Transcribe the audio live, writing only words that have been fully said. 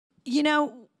You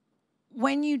know,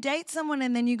 when you date someone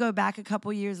and then you go back a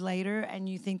couple years later and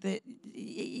you think that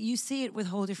you see it with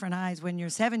whole different eyes when you're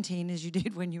 17 as you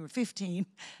did when you were 15.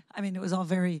 I mean, it was all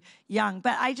very young.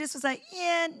 But I just was like,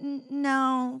 yeah,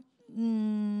 no.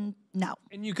 No.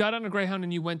 And you got on a Greyhound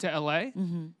and you went to LA?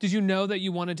 Mm-hmm. Did you know that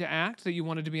you wanted to act, that you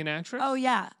wanted to be an actress? Oh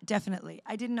yeah, definitely.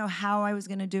 I didn't know how I was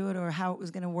going to do it or how it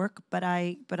was going to work, but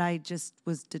I just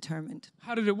was determined.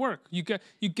 How did it work? You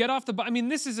get off the bus. I mean,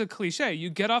 this is a cliche. You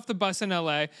get off the bus in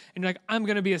LA and you're like, I'm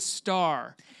going to be a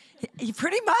star.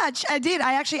 Pretty much. I did.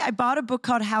 I bought a book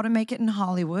called How to Make It in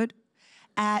Hollywood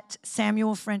at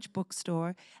Samuel French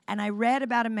Bookstore, and I read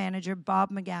about a manager,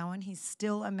 Bob McGowan. He's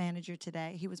still a manager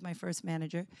today. He was my first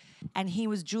manager, and he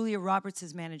was Julia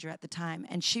Roberts' manager at the time,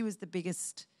 and she was the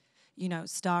biggest,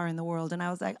 star in the world. And I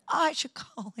was like, oh, I should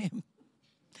call him.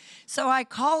 So I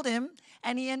called him,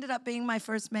 and he ended up being my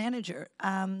first manager.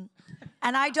 And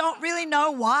I don't really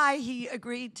know why he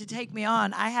agreed to take me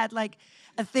on. I had like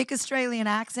a thick Australian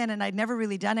accent, and I'd never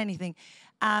really done anything.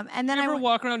 And then you ever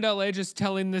walk around LA just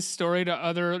telling this story to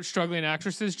other struggling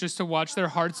actresses just to watch their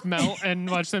hearts melt and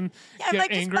watch them get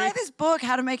angry? Just buy this book,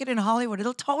 How to Make It in Hollywood.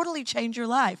 It'll totally change your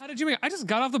life. How did you make it? I just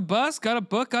got off the bus, got a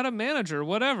book, got a manager,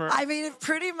 whatever. I mean,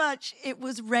 it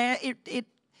was rare.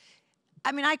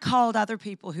 I called other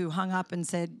people who hung up and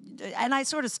said, and I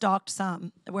sort of stalked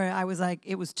some where I was like,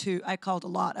 I called a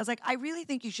lot. I was like, I really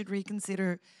think you should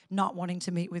reconsider not wanting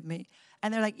to meet with me.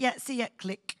 And they're like, yeah, see ya,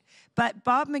 click. But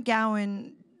Bob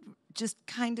McGowan just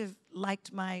kind of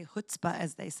liked my chutzpah,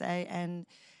 as they say,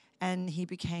 and he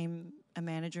became a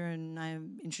manager,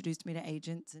 and introduced me to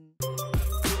agents. And